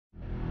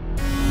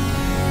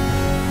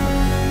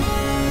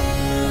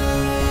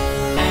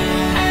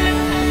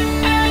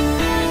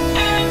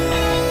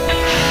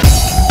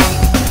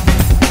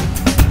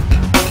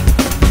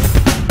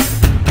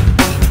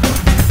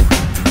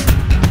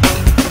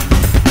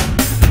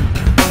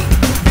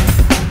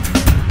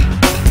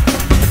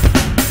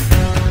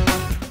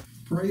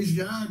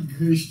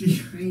Christy.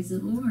 Praise the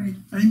Lord.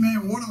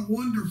 Amen. What a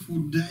wonderful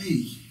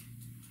day.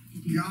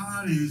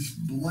 God is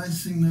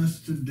blessing us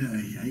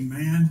today.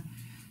 Amen.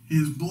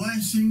 His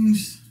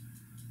blessings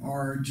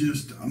are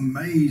just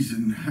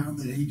amazing, how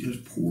that He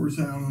just pours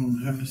out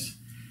on us.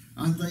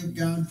 I thank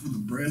God for the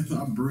breath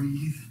I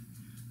breathe.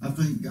 I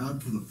thank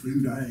God for the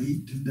food I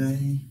ate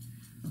today.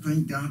 I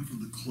thank God for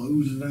the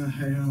clothes that I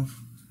have.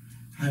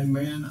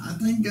 Amen. I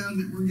thank God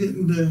that we're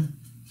getting to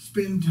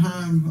spend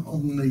time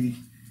on the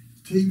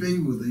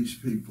TV with these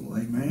people.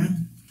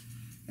 Amen.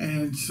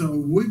 And so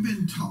we've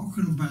been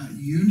talking about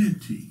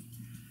unity.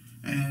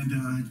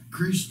 And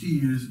Christy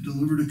has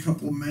delivered a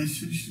couple of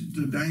messages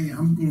today.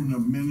 I'm going to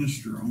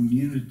minister on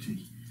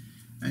unity.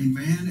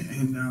 Amen.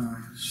 And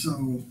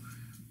so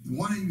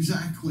what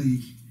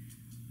exactly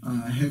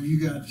have you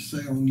got to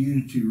say on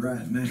unity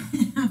right now?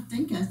 I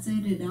think I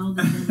said it all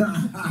the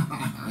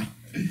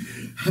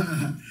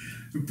time.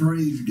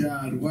 Praise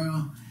God.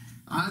 Well,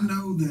 I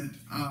know that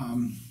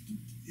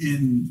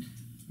in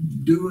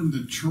doing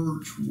the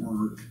church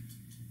work,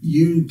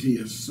 unity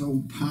is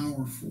so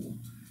powerful.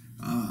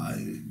 I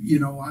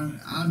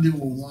deal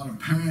with a lot of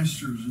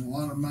pastors, and a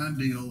lot of my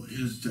deal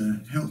is to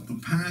help the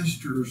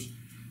pastors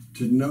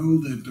to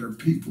know that their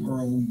people are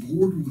on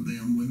board with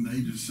them when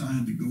they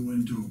decide to go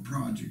into a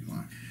project.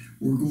 Like,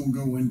 we're going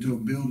to go into a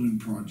building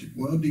project.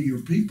 Well, do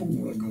your people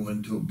want to go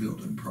into a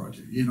building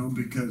project?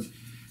 Because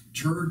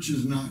church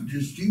is not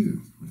just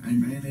you.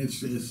 Amen.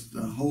 It's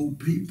the whole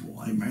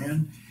people.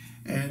 Amen.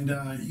 And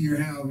you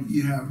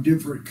have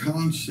different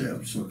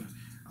concepts of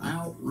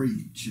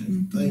outreach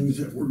and things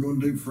that we're going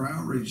to do for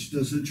outreach.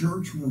 Does the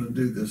church want to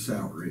do this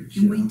outreach?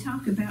 And we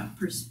talk about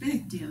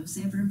perspectives.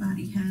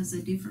 Everybody has a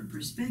different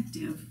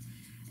perspective,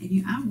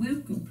 and I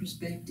welcome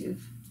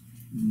perspective.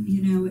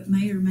 It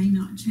may or may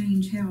not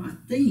change how I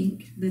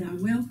think, but I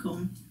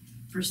welcome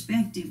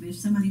perspective. If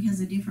somebody has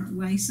a different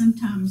way,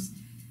 sometimes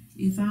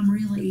if I'm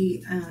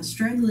really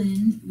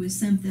struggling with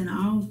something,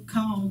 I'll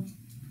call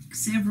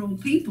several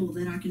people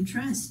that I can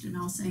trust, and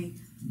I'll say,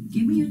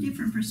 give me a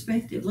different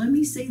perspective. Let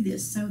me see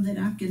this so that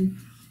I can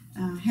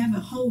have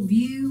a whole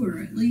view, or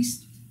at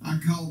least... I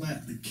call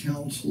that the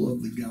counsel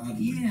of the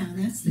godly. Yeah,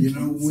 that's the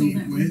counsel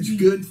it's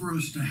good for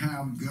us to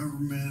have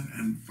government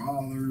and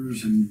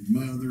fathers and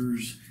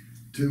mothers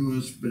to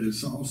us, but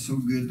it's also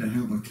good to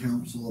have a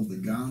counsel of the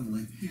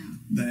godly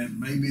that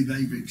maybe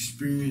they've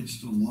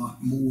experienced a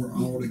lot more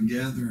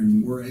altogether,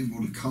 and we're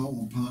able to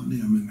call upon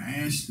them and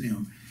ask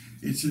them.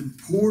 It's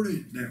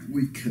important that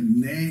we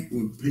connect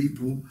with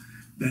people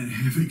that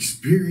have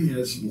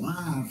experienced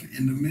life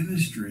in the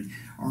ministry,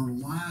 or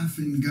life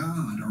in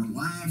God, or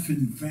life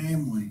in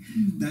family,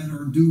 that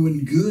are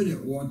doing good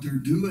at what they're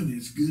doing.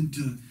 It's good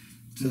to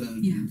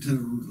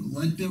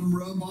let them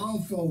rub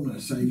off on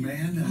us.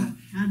 Amen.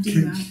 I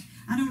do.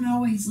 I don't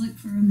always look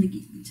for them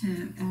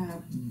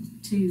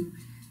to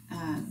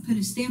put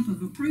a stamp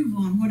of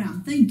approval on what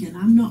I'm thinking.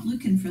 I'm not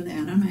looking for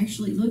that. I'm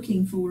actually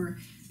looking for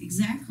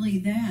exactly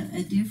that,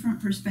 a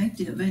different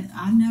perspective.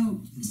 I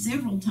know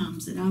several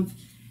times that I've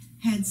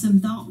had some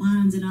thought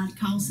lines, and I'd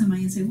call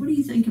somebody and say, what do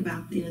you think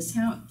about this?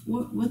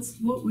 What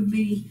would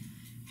be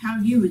how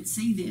you would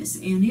see this?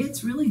 And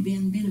it's really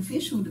been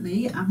beneficial to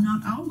me. I've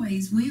not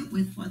always went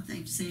with what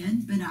they've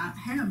said, but I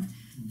have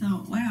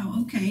thought, wow,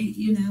 okay,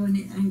 and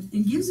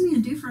it gives me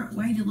a different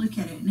way to look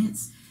at it, and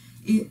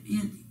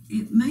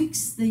it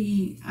makes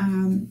the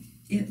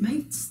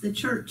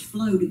church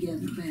flow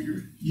together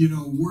better.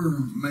 We're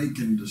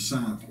making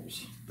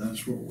disciples.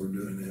 That's what we're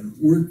doing, and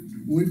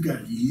we've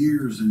got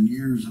years and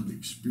years of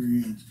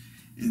experience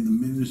in the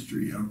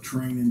ministry of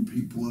training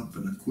people up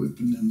and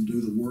equipping them to do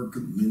the work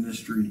of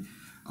ministry.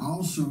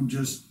 Also,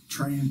 just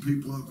training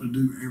people up to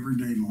do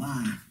everyday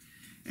life.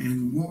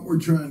 And what we're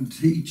trying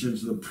to teach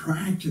is the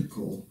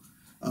practical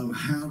of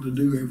how to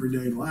do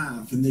everyday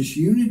life. And this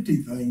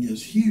unity thing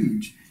is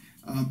huge.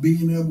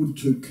 Being able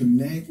to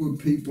connect with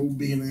people,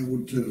 being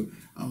able to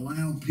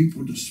allow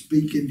people to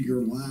speak into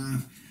your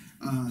life.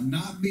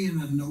 Not being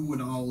a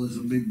know-it-all is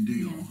a big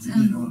deal.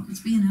 Yeah,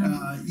 it's being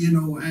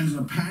humble. As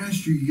a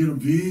pastor, you get a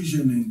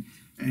vision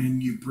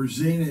and you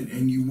present it,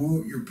 and you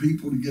want your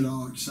people to get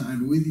all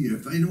excited with you.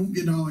 If they don't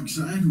get all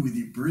excited with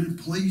you,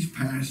 please,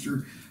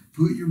 pastor,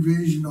 put your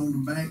vision on the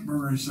back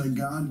burner and say,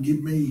 God,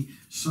 give me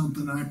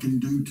something I can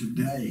do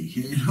today,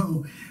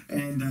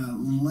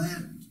 and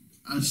let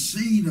a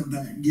seed of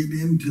that get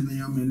into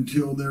them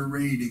until they're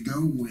ready to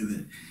go with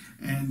it.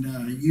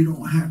 And you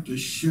don't have to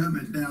shove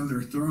it down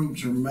their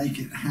throats or make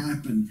it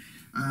happen.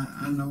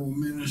 I know a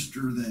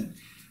minister that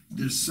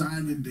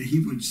decided that he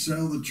would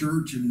sell the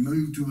church and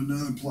move to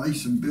another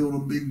place and build a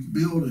big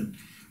building.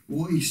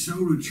 Boy, he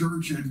sold a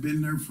church that had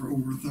been there for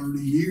over 30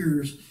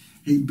 years.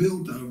 He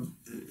built a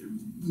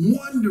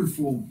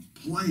wonderful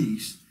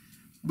place,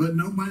 but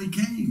nobody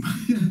came.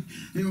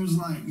 It was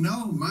like,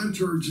 no, my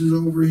church is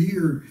over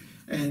here.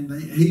 And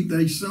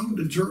they sold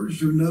the church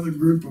to another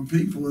group of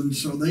people, and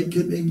so they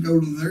couldn't even go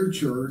to their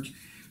church,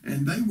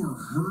 and they were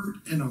hurt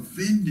and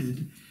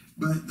offended.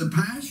 But the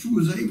pastor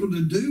was able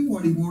to do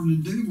what he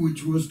wanted to do,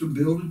 which was to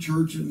build a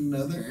church in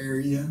another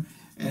area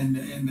and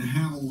to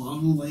have a lot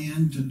of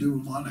land to do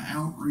a lot of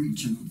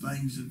outreach and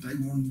things that they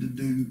wanted to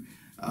do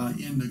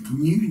in the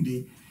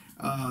community.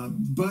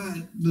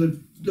 But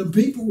the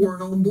people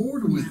weren't on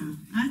board with it.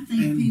 I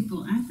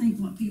think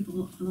what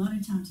people a lot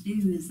of times do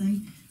is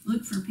they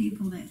look for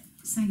people that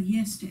say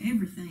yes to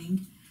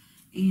everything,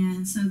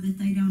 and so that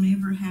they don't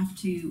ever have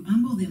to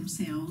humble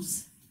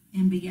themselves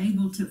and be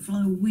able to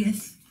flow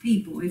with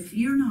people. If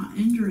you're not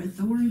under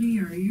authority,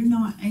 or you're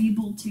not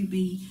able to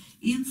be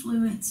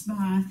influenced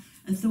by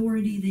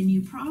authority, then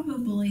you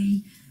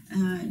probably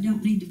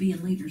don't need to be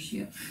in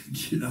leadership.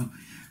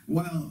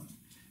 Well,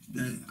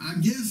 I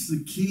guess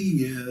the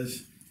key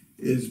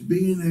is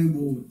being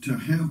able to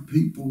have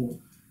people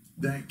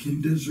that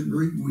can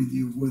disagree with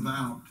you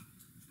without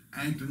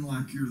acting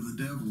like you're the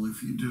devil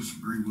if you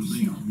disagree with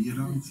them.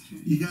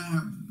 You gotta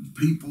have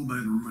people that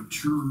are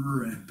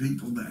mature and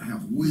people that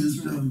have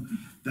wisdom,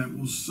 that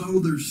will sow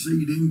their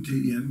seed into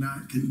you and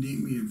not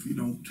condemn you if you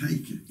don't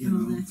take it.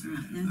 That's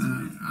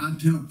right. I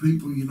tell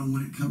people,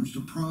 when it comes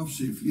to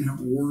prophecy, if you have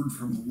a word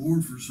from the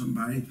Lord for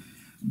somebody,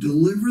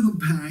 deliver the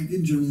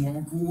package and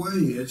walk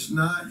away. It's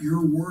not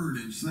your word,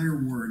 it's their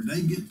word.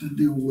 They get to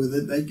deal with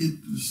it, they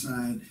get to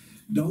decide.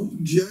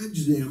 Don't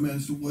judge them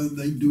as to whether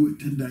they do it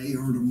today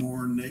or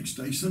tomorrow or next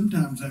day.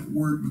 Sometimes that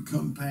word will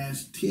come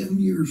past 10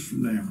 years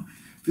from now,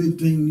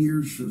 15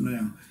 years from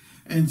now.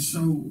 And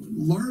so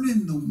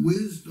learning the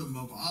wisdom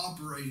of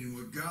operating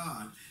with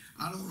God,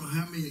 I don't know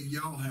how many of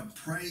y'all have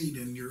prayed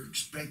and you're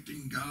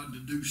expecting God to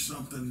do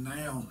something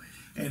now,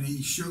 and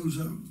he shows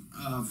up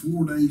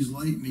 4 days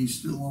late and he's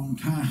still on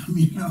time,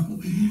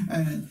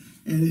 and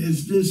it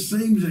just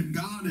seems that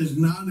God is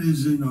not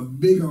as in a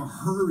big a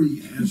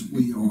hurry as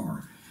we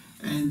are.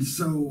 And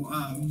so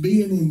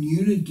being in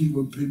unity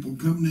with people,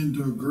 coming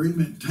into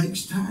agreement,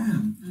 takes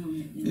time.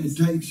 It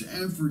takes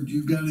effort.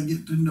 You've got to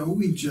get to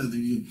know each other.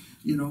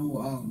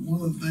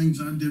 One of the things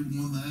I did with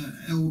one of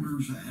the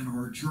elders at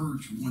our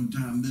church one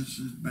time, this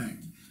is back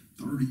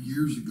 30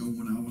 years ago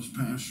when I was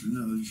pastoring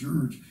another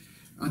church,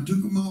 I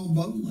took them all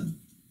bowling.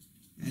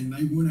 And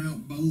they went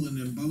out bowling,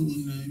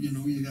 and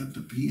you got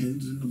the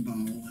pins and the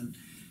ball.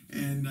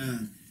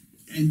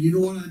 And you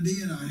know what I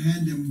did? I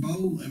had them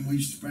bowl, and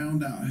we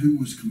found out who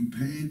was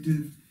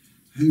competitive,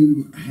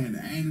 who had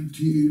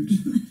attitudes.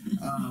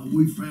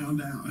 We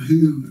found out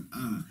who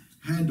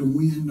had to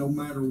win no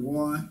matter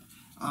what.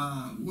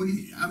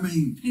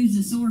 Who's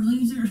a sore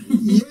loser?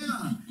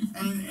 Yeah,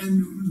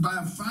 and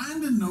by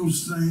finding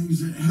those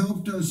things, it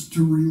helped us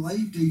to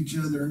relate to each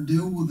other and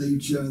deal with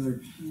each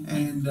other,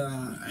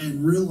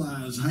 and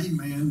realize, hey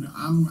man,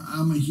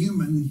 I'm a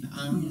human.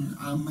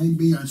 I may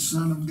be a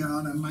son of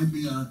God. I may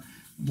be a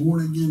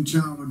born-again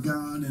child of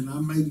God, and I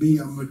may be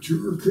a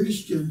mature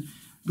Christian,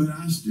 but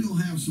I still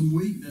have some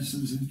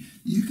weaknesses, and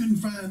you can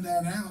find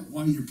that out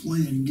while you're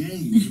playing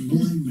games,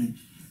 believe me.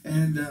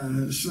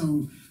 And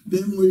so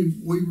then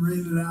we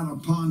rented out a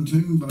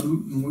pontoon boat,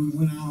 and we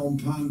went out on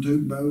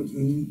pontoon boat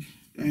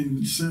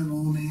and sat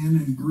on in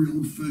and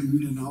grilled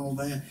food and all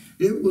that.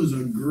 It was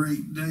a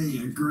great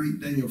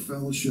day of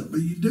fellowship.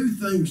 But you do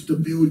things to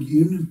build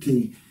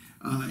unity.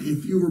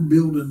 If you were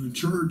building a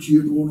church,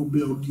 you'd want to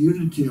build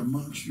unity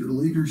amongst your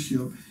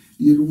leadership.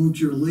 You'd want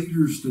your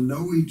leaders to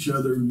know each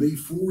other and be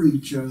for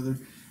each other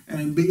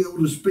and be able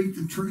to speak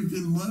the truth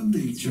and love to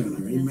each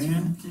other.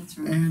 Amen? That's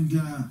right. And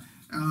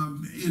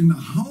in the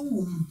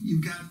home,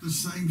 you've got the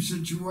same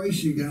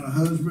situation. You got a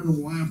husband, a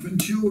wife, and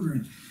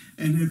children.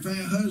 And if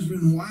that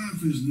husband and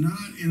wife is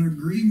not in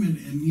agreement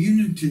and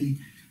unity,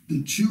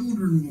 the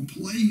children will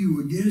play you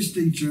against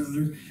each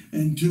other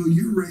until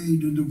you're ready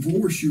to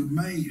divorce your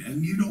mate.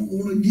 And you don't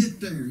want to get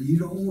there. You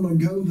don't want to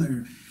go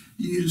there.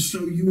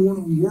 So you want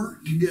to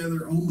work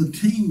together on the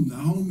team. The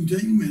home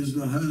team is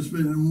the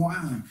husband and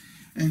wife.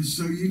 And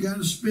so you got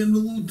to spend a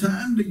little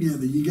time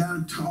together. You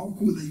got to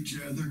talk with each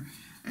other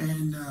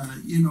and,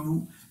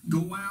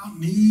 go out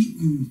and eat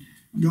and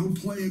go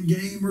play a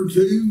game or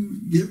two,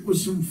 get with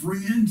some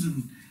friends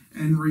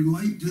and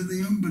relate to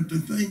them. But the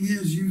thing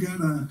is, you've got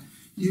to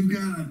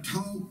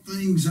talk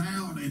things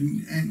out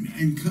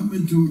and come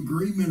into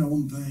agreement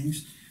on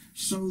things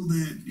so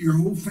that your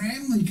whole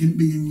family can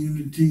be in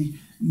unity,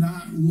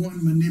 not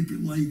one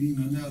manipulating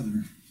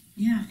another.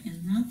 Yeah,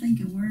 and I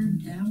think a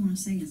word that I want to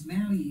say is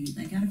valued.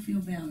 They got to feel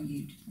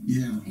valued.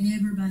 Yeah.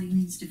 Everybody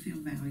needs to feel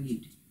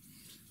valued.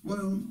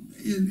 Well,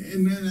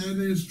 and that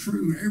is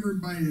true.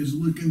 Everybody is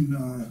looking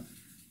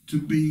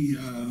to be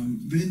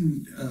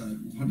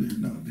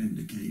not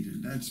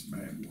vindicated. That's a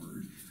bad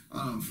word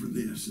for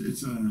this.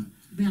 It's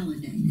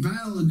validated.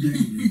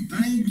 Validated.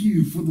 Thank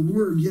you for the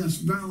word. Yes,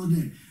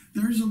 validated.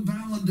 There's a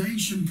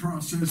validation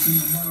process in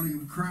the body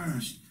of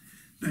Christ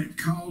that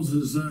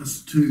causes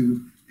us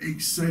to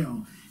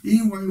excel.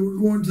 Anyway, we're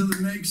going to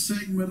the next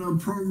segment of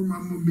the program.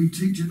 I'm going to be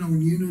teaching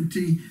on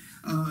unity.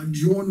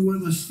 Join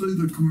with us through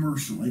the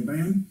commercial.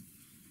 Amen.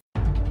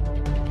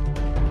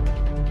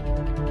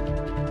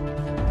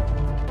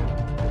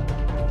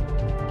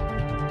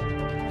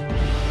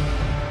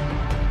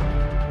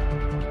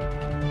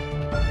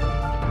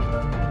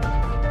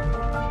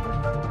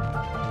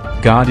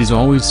 God is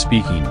always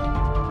speaking.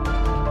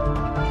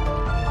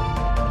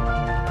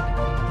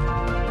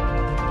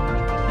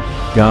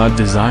 God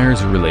desires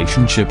a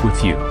relationship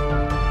with you.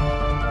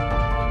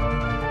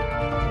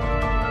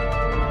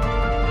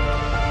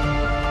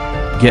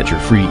 Get your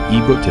free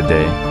ebook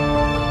today.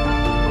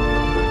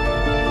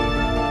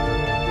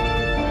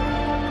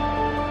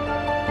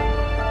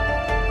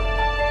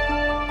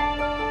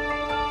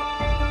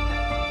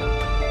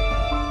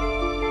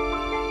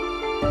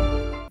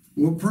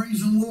 Well,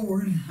 praise the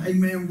Lord.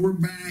 Amen. We're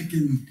back,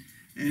 and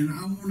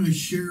I want to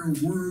share a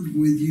word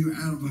with you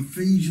out of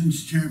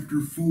Ephesians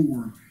chapter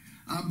 4.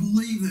 I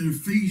believe that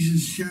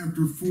Ephesians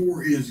chapter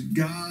 4 is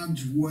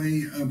God's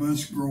way of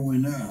us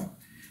growing up.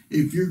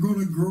 If you're going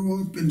to grow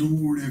up in the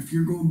Lord, if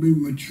you're going to be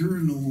mature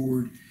in the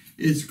Lord,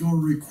 it's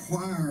going to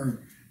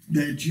require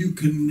that you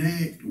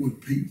connect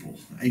with people.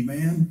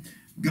 Amen.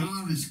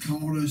 God has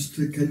called us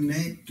to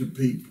connect to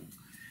people.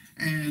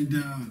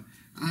 And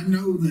I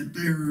know that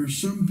there are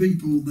some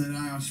people that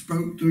I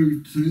spoke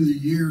to through the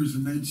years,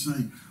 and they'd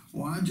say,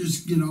 well, I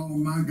just get all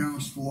my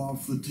gospel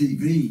off the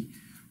TV.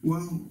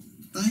 Well,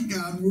 thank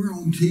God we're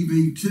on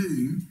TV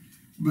too,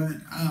 but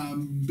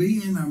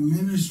being a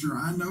minister,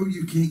 I know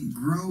you can't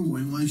grow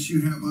unless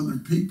you have other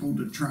people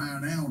to try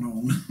it out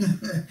on.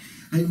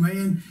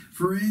 Amen.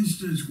 For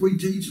instance, we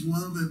teach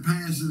love that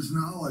passes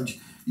knowledge.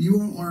 You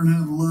won't learn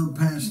how to love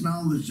past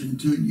knowledge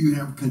until you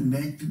have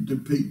connected to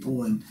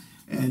people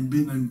and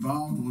been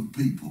involved with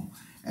people.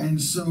 And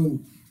so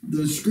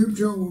the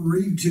scripture I will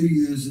read to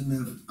you is in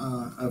the,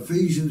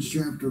 Ephesians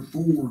chapter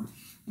 4,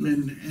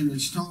 and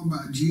it's talking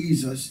about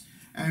Jesus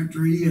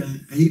after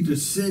he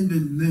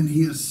descended and then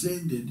he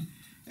ascended,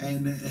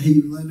 and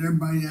he let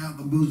everybody out of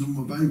the bosom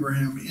of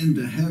Abraham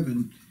into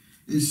heaven.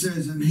 It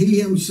says, and he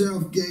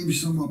himself gave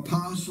some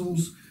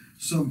apostles,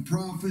 some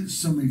prophets,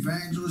 some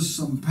evangelists,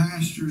 some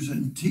pastors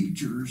and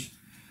teachers,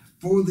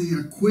 for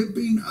the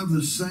equipping of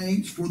the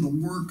saints, for the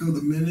work of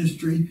the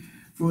ministry,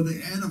 for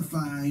the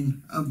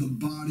edifying of the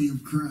body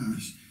of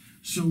Christ.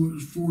 So it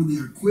was for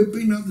the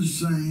equipping of the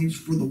saints,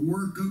 for the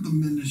work of the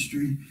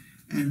ministry,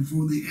 and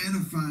for the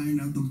edifying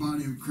of the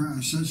body of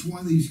Christ. That's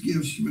why these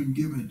gifts have been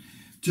given,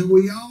 till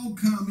we all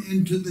come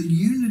into the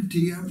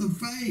unity of the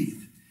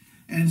faith.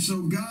 And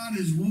so God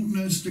is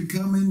wanting us to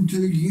come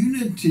into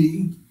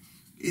unity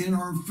in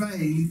our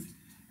faith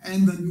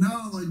and the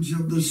knowledge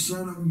of the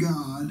Son of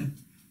God.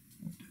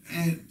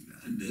 And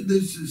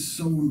this is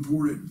so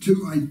important,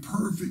 to a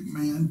perfect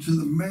man, to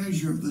the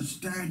measure of the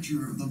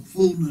stature of the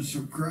fullness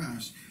of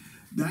Christ.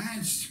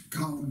 That's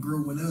called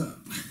growing up.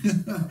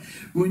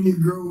 When you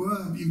grow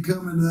up, you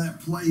come into that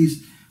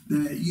place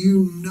that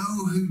you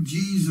know who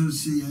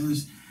Jesus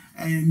is,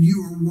 and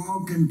you are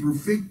walking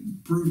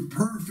perfect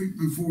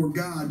before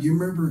God. You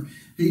remember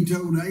he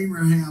told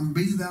Abraham,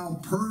 be thou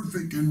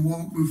perfect and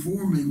walk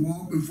before me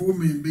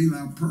and be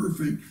thou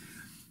perfect.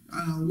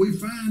 We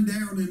find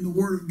out in the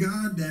Word of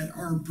God that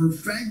our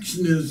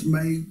perfection is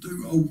made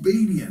through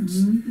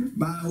obedience. Mm-hmm.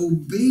 By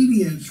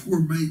obedience,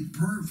 we're made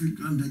perfect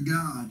unto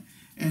God.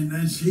 And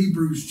that's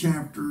Hebrews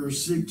chapter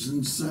 6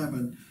 and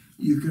 7.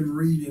 You can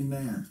read in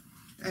that.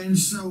 And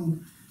so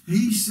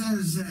he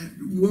says that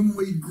when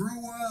we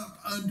grow up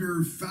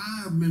under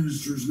 5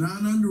 ministers,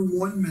 not under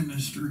one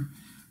minister,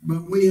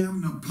 but we have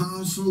an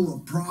apostle, a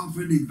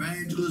prophet,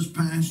 evangelist,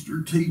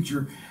 pastor,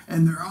 teacher,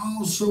 and they're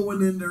all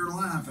sowing in their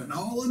life. And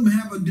all of them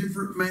have a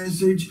different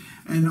message,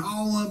 and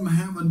all of them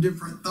have a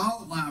different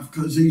thought life,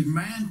 because these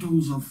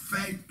mantles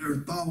affect their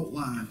thought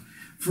life.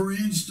 For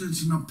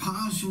instance, an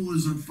apostle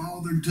is a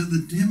father to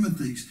the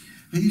Timothys.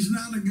 He's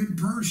not a good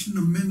person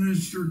to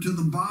minister to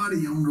the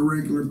body on a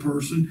regular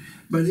person,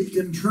 but he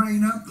can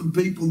train up the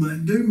people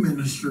that do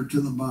minister to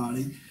the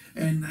body.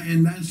 And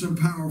that's a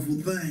powerful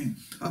thing.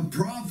 A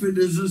prophet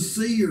is a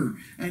seer,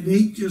 and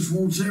he just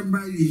wants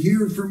everybody to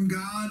hear from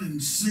God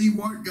and see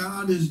what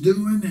God is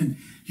doing and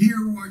hear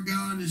what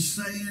God is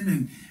saying.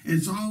 And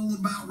it's all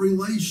about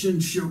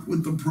relationship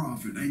with the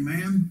prophet.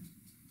 Amen.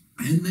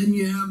 And then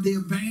you have the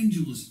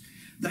evangelist.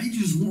 They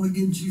just want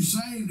to get you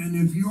saved. And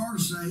if you are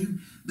saved,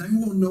 they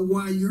want to know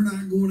why you're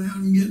not going out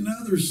and getting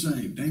others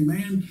saved.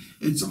 Amen.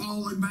 It's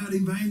all about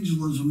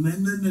evangelism.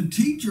 And then the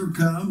teacher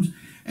comes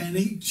and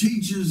he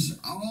teaches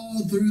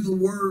all through the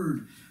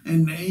Word.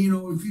 And, you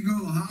know, if you go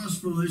to the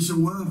hospital, they say,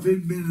 well, if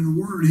he'd been in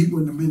the Word, he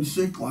wouldn't have been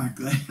sick like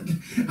that.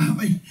 I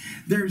mean,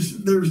 there's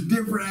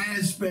different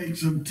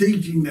aspects of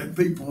teaching that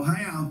people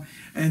have,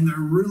 and they're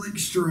real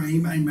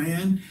extreme,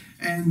 amen?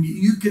 And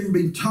you can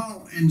be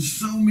taught in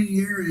so many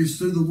areas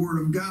through the Word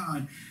of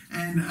God.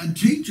 And a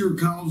teacher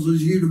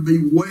causes you to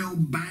be well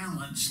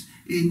balanced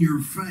in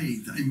your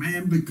faith,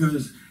 amen?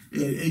 Because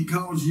it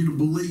causes you to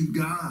believe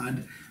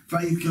God.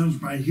 Faith comes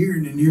by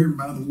hearing, and hearing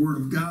by the Word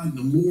of God. And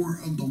the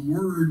more of the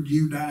Word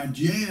you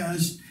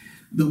digest,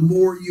 the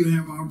more you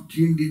have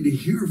opportunity to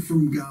hear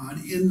from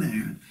God in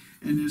that.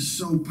 and it's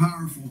so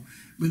powerful.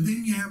 But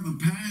then you have a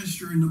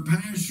pastor, and the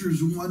pastor is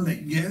the one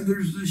that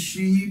gathers the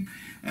sheep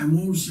and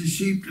wants the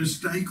sheep to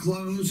stay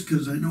close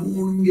because they don't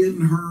want them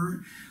getting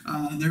hurt.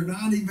 They're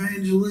not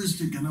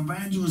evangelistic. An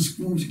evangelist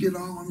wants to get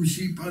all them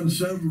sheep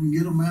unsettled and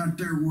get them out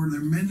there where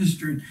they're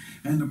ministering.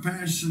 And the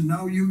pastor said,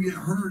 no, you get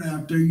hurt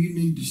out there. You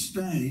need to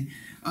stay.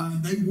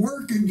 They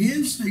work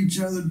against each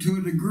other to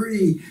a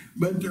degree,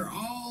 but they're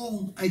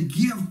all a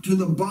gift to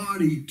the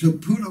body to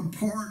put a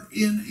part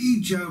in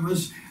each of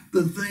us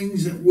the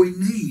things that we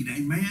need.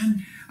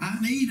 Amen. I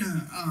need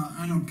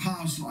an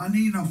apostle. I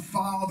need a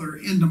father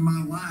into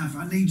my life.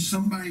 I need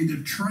somebody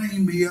to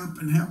train me up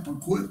and help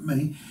equip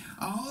me.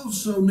 I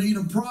also need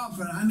a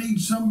prophet. I need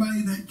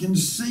somebody that can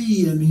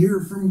see and hear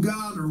from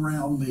God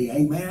around me.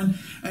 Amen.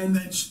 And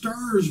that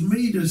stirs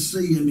me to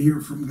see and hear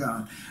from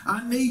God.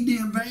 I need the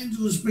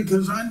evangelist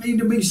because I need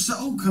to be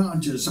soul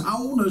conscious. I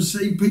want to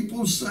see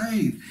people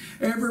saved.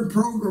 Every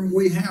program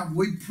we have,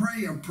 we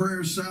pray a prayer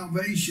of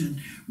salvation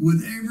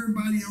with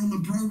everybody on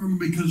the program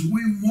because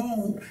we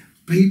want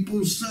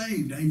people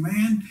saved.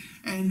 Amen.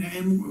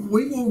 And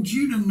we want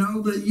you to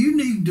know that you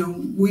need to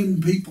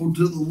win people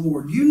to the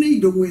Lord. You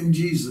need to win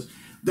Jesus.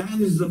 That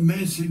is the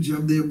message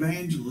of the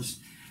evangelist.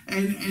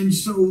 And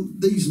so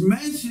these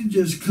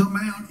messages come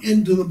out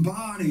into the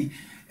body,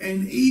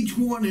 and each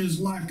one is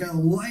like a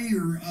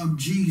layer of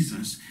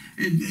Jesus.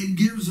 It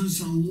gives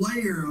us a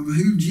layer of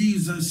who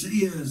Jesus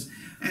is,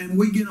 and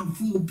we get a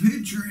full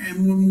picture.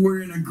 And when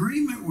we're in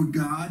agreement with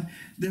God,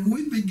 then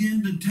we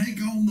begin to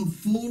take on the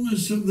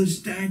fullness of the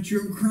stature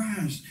of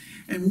Christ,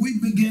 and we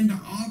begin to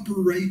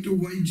operate the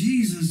way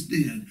Jesus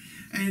did.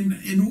 And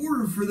in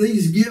order for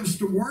these gifts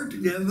to work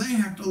together, they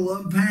have to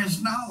love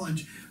past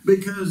knowledge,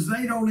 because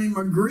they don't even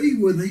agree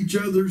with each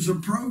other's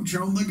approach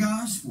on the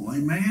gospel.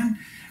 Amen.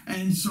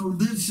 And so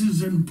this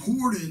is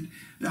important,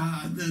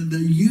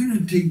 the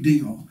unity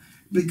deal,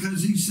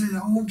 because he said,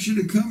 I want you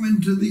to come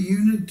into the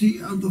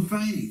unity of the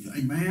faith.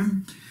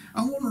 Amen.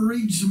 I want to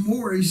read some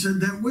more. He said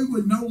that we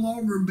would no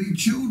longer be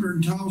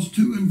children tossed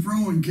to and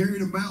fro and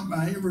carried about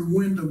by every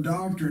wind of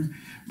doctrine,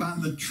 by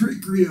the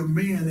trickery of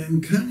men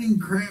and cunning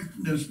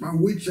craftiness by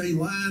which they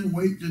lie in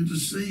wait to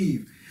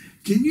deceive.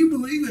 Can you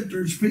believe that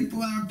there's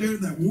people out there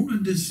that want to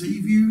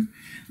deceive you?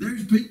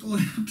 There's people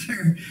out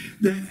there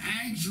that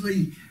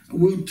actually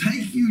will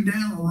take you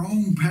down a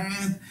wrong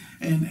path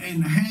and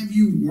have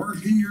you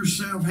working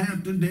yourself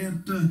half to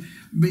death to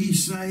be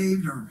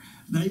saved, or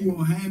they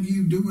will have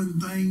you doing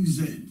things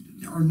that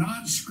are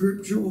not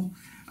scriptural.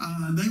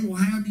 They will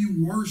have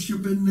you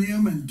worshiping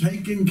them and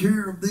taking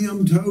care of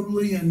them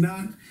totally and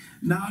not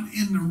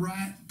in the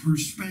right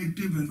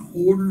perspective and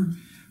order.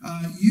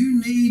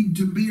 You need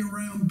to be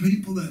around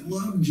people that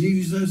love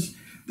Jesus,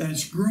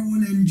 that's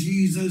growing in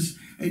Jesus,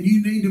 and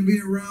you need to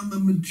be around the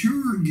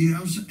mature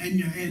gifts,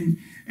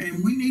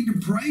 and we need to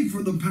pray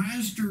for the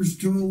pastors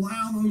to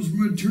allow those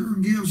mature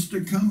gifts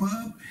to come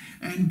up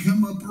and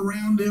come up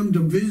around them to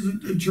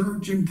visit the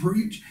church and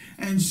preach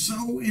and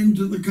sow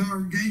into the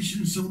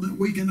congregation so that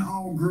we can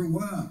all grow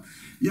up.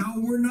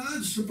 Y'all, we're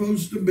not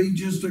supposed to be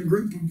just a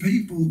group of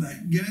people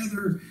that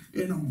gather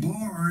in a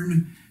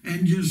barn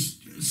and just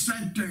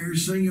sit there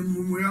singing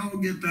when we all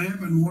get to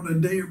heaven, what a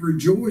day of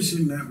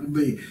rejoicing that will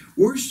be.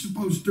 We're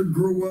supposed to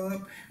grow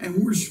up,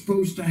 and we're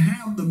supposed to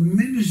have the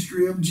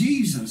ministry of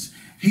Jesus.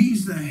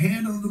 He's the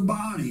head of the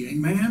body,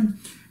 amen?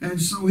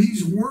 And so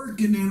he's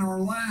working in our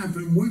life,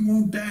 and we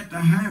want that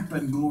to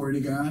happen, glory to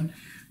God.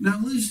 Now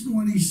listen to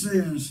what he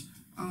says.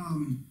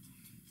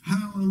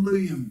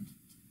 Hallelujah.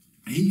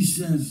 He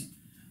says,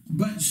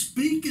 but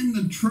speaking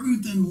the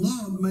truth in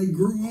love may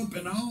grow up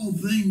in all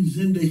things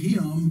into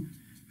him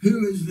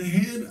who is the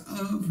head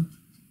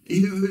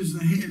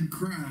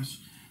Christ.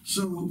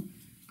 So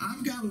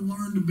I've got to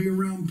learn to be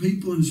around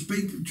people and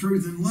speak the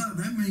truth in love.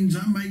 That means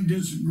I may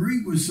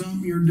disagree with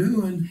something you're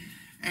doing,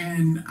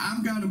 and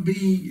I've got to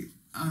be,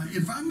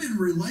 if I'm in a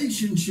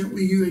relationship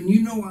with you and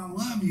you know I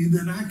love you,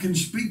 then I can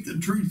speak the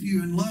truth to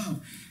you in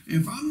love.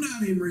 If I'm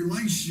not in a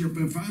relationship,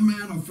 if I'm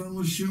out of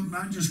fellowship and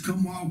I just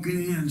come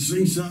walking in and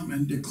see something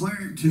and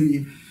declare it to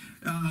you,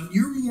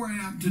 you're more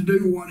apt to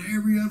do what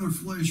every other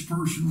flesh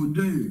person would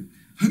do.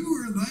 Who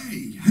are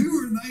they?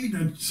 Who are they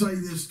to say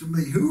this to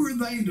me? Who are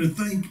they to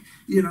think,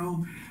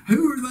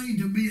 who are they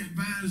to be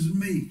advising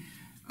me?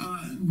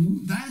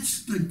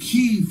 That's the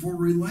key for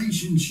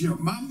relationship.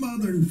 My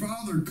mother and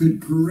father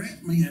could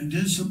correct me and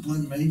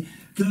discipline me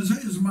because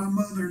it was my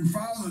mother and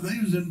father. They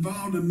was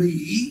involved in me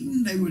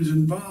eating. They was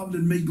involved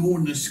in me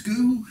going to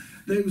school.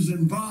 They was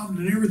involved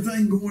in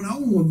everything going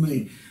on with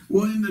me.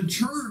 Well, in the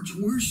church,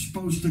 we're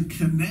supposed to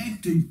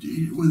connect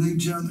with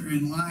each other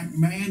in like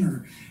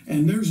manner.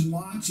 And there's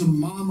lots of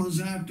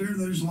mamas out there.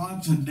 There's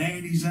lots of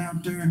daddies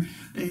out there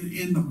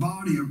in the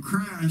body of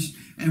Christ.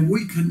 And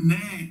we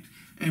connect.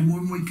 And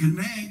when we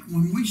connect,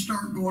 when we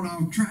start going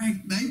off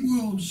track, they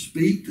will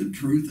speak the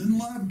truth in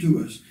love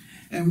to us.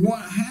 And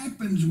what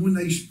happens when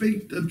they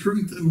speak the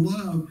truth in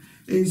love,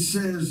 it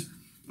says,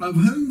 of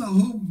whom the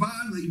whole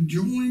body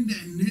joined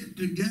and knit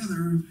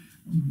together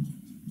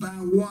by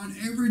what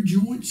every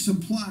joint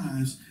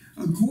supplies,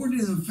 according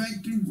to the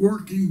effective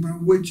working by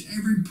which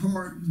every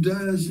part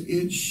does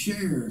its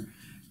share,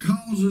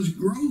 causes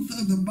growth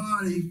of the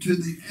body to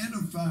the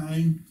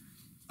edifying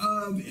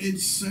of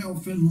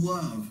itself in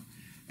love.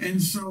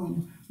 And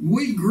so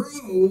we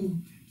grow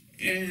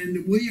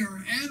and we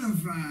are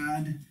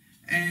edified,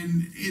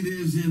 and it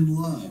is in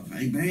love.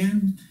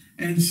 Amen.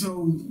 And so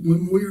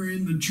when we're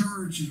in the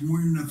church and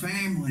we're in the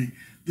family,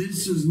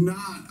 this is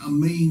not a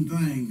mean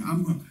thing.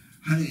 I'm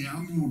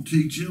going to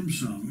teach them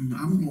something.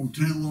 I'm going to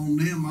tell on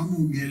them. I'm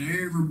going to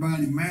get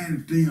everybody mad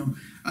at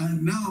them.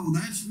 No,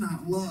 that's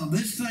not love.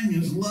 This thing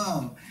is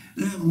love.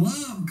 That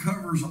love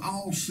covers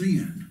all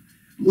sin.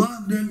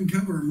 Love doesn't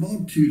cover a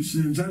multitude of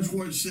sins. That's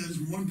what it says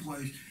in one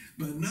place.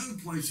 But another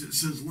place it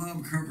says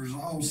love covers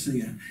all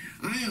sin.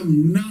 I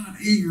am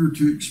not eager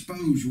to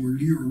expose where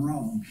you're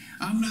wrong.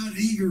 I'm not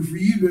eager for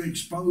you to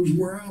expose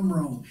where I'm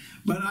wrong.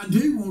 But I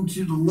do want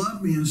you to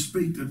love me and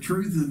speak the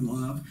truth in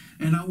love.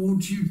 And I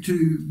want you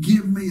to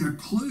give me a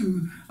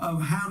clue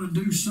of how to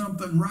do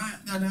something right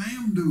that I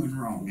am doing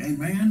wrong.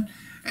 Amen?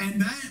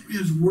 And that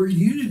is where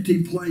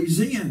unity plays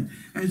in.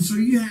 And so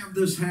you have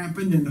this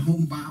happen in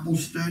home Bible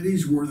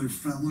studies where they're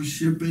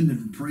fellowshipping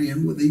and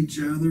praying with each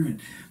other, and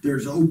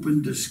there's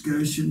open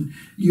discussion.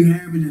 You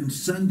have it in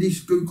Sunday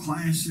school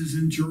classes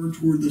in church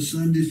where the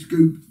Sunday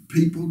school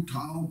people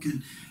talk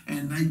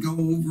and they go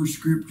over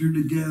scripture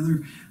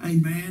together,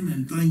 amen,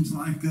 and things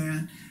like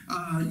that.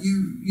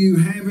 You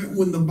have it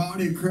when the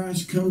body of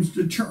Christ comes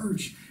to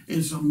church.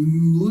 It's a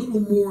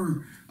little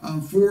more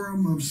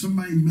forum of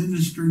somebody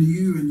ministering to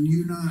you and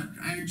you not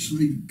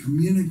actually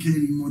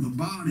communicating with the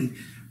body,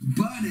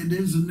 but it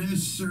is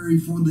necessary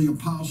for the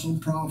apostle,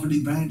 prophet,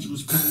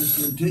 evangelist,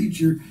 pastor, and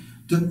teacher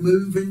to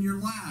move in your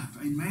life.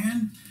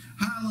 Amen.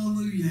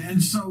 Hallelujah.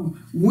 And so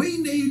we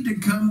need to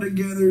come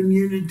together in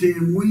unity,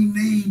 and we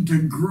need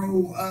to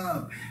grow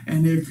up.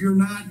 And if you're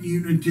not in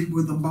unity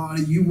with the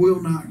body, you will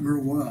not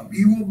grow up.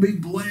 You will be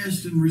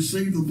blessed and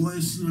receive the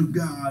blessing of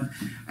God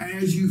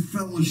as you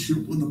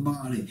fellowship with the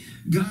body.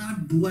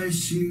 God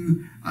bless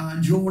you.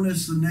 Join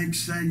us the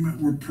next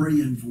segment. We're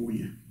praying for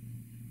you.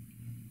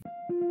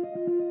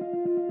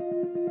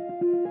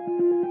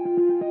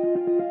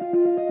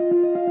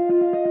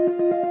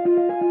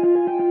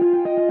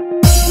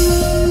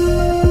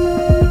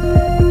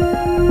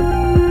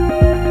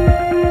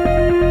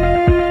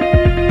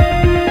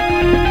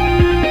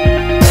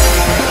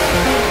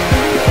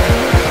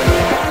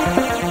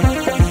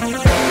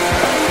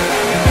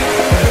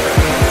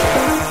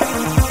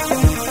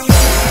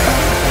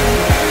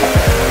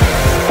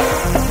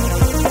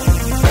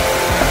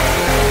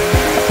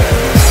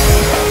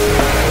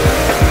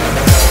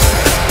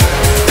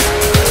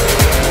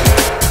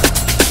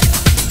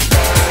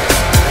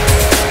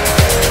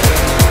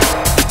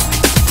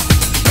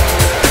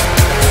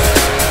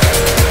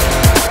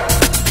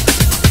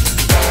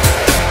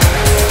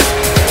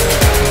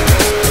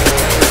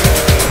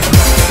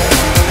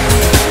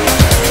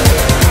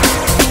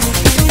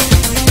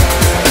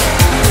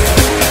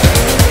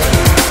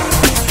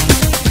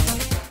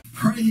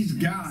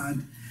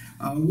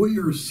 We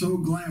are so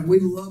glad. We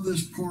love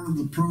this part of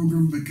the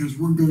program because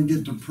we're going to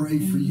get to pray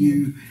for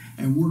you,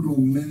 and we're going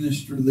to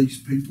minister to these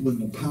people in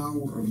the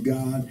power of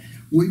God.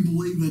 We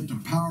believe that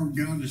the power of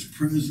God is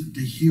present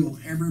to heal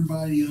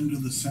everybody under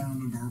the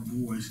sound of our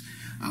voice.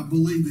 I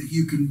believe that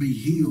you can be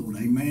healed,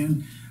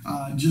 amen.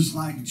 Just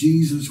like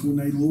Jesus, when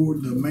they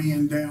lowered the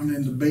man down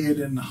in the bed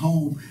in the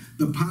home,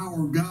 the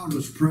power of God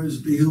was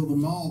present to heal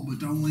them all,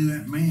 but only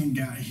that man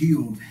got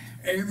healed.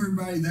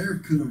 Everybody there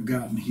could have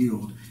gotten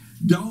healed.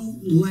 Don't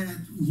let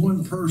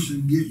one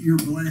person get your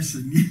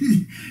blessing.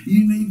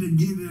 You need to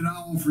get it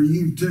all for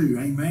you too.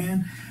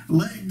 Amen.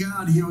 Let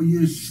God heal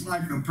you. It's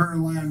like a prayer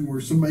line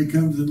where somebody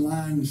comes in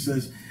line and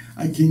says,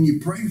 can you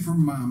pray for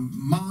my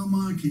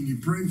mama? Can you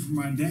pray for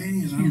my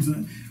daddy? And I'm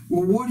saying,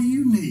 well, what do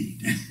you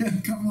need?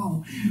 Come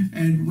on.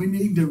 And we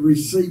need to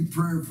receive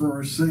prayer for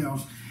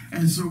ourselves.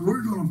 And so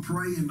we're going to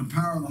pray in the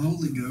power of the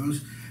Holy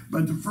Ghost.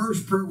 But the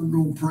first prayer we're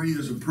going to pray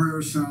is a prayer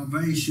of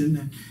salvation.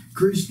 And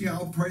Christy,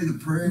 I'll pray the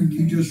prayer and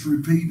you just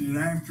repeat it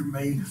after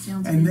me.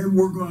 And then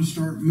we're going to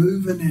start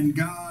moving in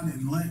God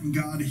and letting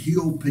God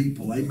heal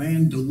people.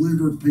 Amen.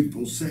 Deliver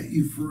people, set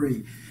you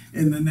free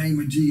in the name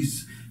of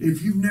Jesus.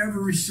 If you've never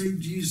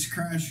received Jesus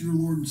Christ, your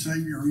Lord and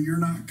Savior, or you're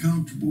not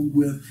comfortable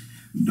with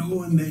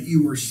knowing that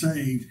you are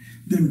saved,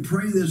 then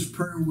pray this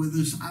prayer with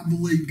us. I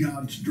believe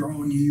God's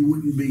drawing you. You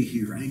wouldn't be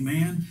here.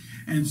 Amen.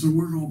 And so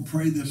we're going to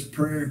pray this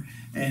prayer,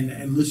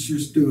 and let's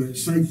just do it.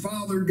 Say,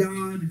 Father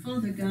God,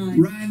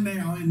 right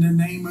now in the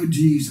name of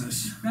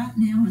Jesus, right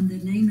now in the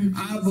name of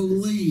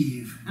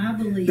Jesus, I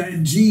believe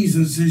that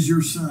Jesus is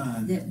your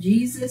Son. That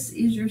Jesus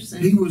is your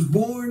Son. He was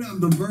born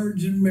of the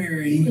Virgin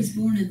Mary. He was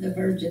born of the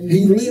Virgin Mary.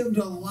 He lived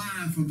a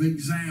life of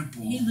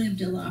example. He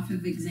lived a life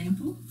of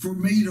example for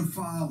me to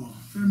follow.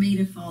 For me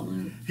to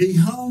follow. He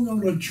hung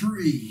on a tree.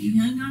 tree, He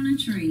hung on a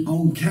tree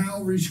on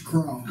Calvary's on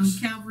cross,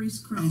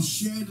 Calvary's and cross.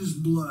 shed his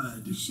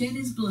blood He shed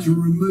his blood to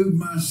remove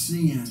my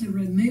sin. to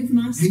remove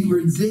my He sins.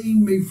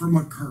 redeemed me from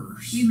a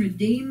curse. He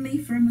redeemed me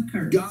from a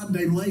curse. God,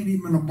 they laid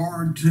him in a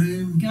borrowed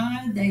tomb,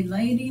 God, they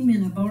laid him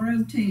in a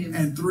borrowed tomb.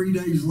 and 3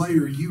 days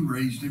later, you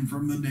raised him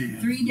from the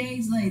dead. 3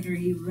 days later,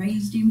 you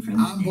raised him from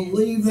the I dead.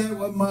 believe that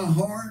with my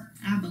heart.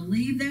 I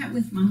believe that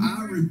with my I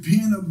heart.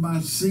 repent of my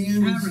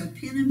sins. I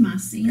repent of my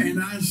sins.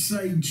 And I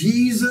say,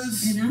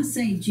 Jesus, And I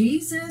say,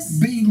 Jesus,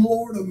 be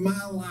Lord of my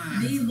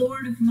be life.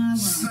 Lord of my life.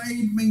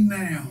 Save me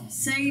now.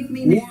 Save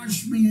me now.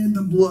 Wash me in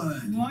the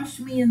blood. Wash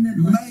me in the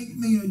blood. Make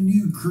me a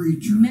new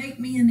creature. Make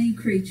me a new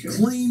creature.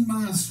 Clean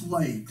my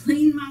slate.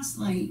 Clean my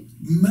slate.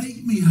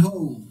 Make me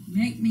whole.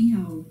 Make me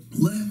whole.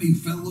 Let me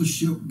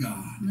fellowship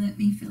God. Let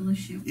me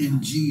fellowship In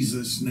God.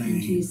 Jesus' In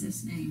name.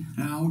 Jesus' name.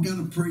 Now, I've got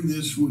to pray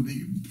this with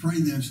you. Pray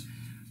this.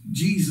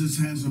 Jesus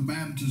has a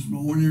baptism.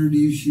 I want to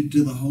introduce you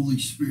to the Holy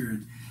Spirit.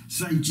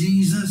 Say,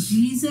 Jesus,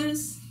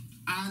 Jesus,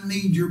 I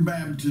need your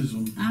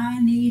baptism. I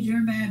need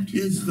your baptism.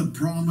 It's the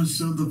promise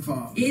of the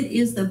Father. It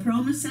is the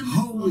promise of the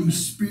Holy Father.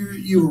 Spirit,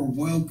 you are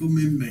welcome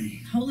in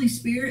me. Holy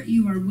Spirit,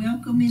 you are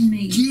welcome in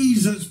me.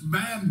 Jesus,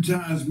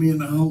 baptize me in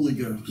the Holy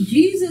Ghost.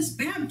 Jesus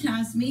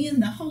baptized me in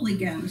the Holy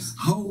Ghost.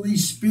 Holy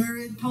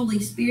Spirit, Holy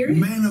Spirit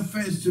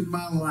manifest in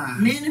my life.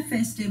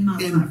 manifest in my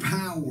In life.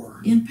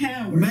 power. In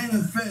power.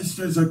 Manifest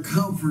as a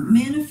comforter.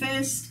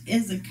 Manifest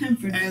as a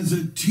comforter. As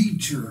a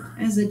teacher.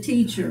 As a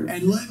teacher.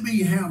 And let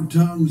me have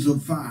tongues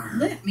of fire.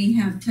 Let me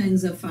have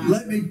tongues of fire.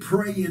 Let me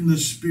pray in the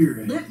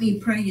Spirit. Let me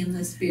pray in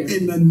the Spirit.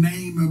 In the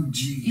name of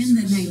Jesus. In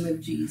the name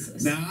of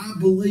Jesus. Now, I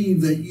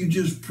believe that you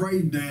just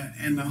prayed that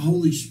and the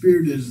Holy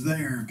Spirit is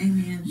there.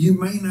 Amen. You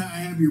may not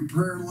have your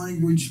prayer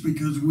language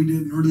because we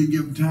didn't really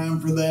give time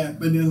for that,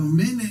 but in a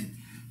minute,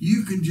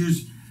 you can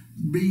just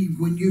be,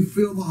 when you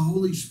feel the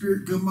Holy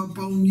Spirit come up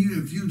on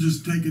you, if you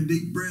just take a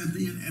deep breath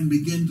in and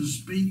begin to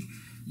speak,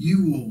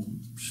 you will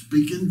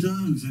speak in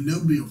tongues and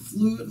there'll be a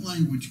fluent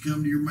language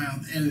come to your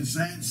mouth. And it's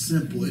that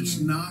simple. It's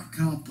not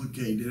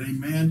complicated.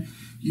 Amen.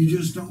 You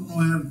just don't know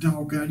how to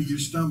talk out of your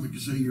stomach,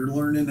 so you're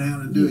learning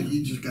how to do it.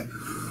 You just go,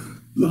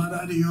 La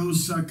da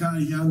Dios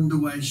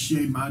sakayando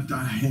mata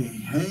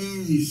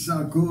hey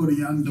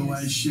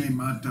sakoriando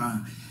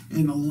mata,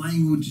 and the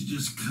language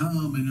just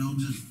come and it'll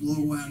just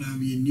flow out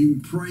of you, and you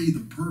can pray the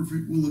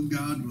perfect will of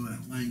God with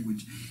that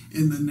language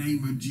in the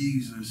name of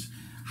Jesus.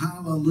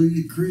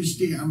 Hallelujah,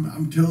 Christy.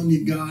 I'm telling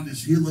you, God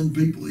is healing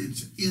people.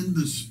 It's in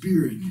the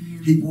Spirit.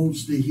 Amen. He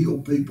wants to heal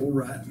people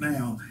right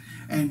now.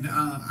 And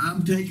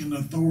I'm taking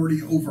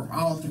authority over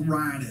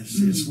arthritis.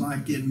 It's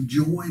like in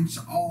joints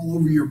all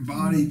over your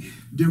body,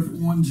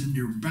 different ones in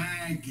your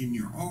back, in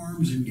your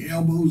arms, and your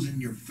elbows,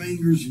 and your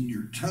fingers, and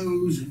your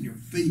toes, and your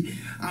feet.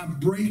 I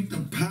break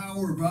the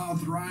power of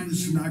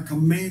arthritis and I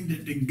command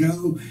it to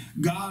go.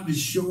 God is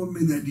showing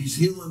me that He's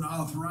healing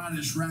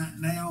arthritis right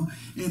now.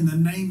 In the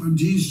name of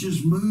Jesus,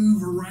 just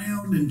move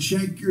around and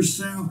check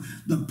yourself.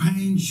 The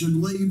pain should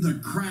leave.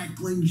 The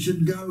crackling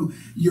should go.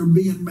 You're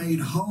being made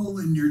whole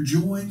in your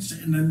joints.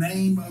 In the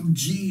name of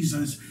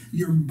Jesus,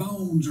 your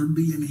bones are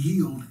being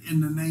healed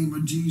in the name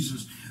of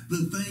Jesus.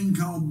 The thing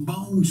called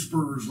bone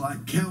spurs,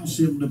 like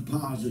calcium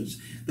deposits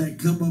that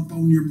come up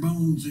on your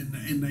bones and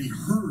they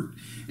hurt.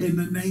 In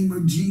the name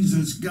of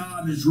Jesus,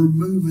 God is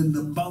removing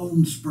the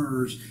bone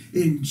spurs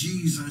in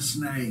Jesus'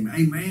 name.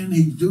 Amen.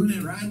 He's doing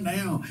it right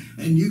now.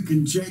 And you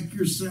can check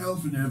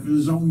yourself, and if it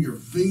was on your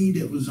feet,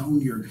 it was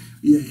on your,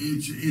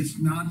 it's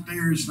not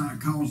there. It's not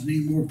causing any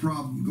more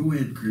problem. Go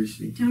ahead,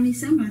 Christy. Tony,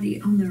 somebody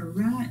on their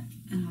right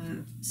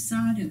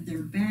side of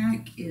their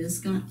back has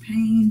got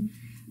pain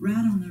right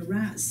on the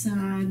right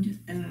side,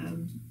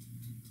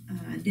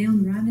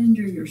 down right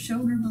under your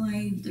shoulder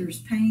blade. There's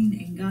pain,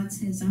 and God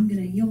says, I'm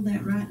going to heal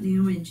that right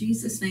now. In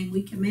Jesus' name,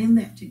 we command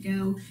that to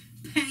go.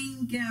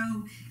 Pain,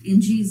 go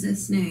in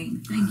Jesus'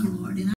 name. Thank you, Lord. And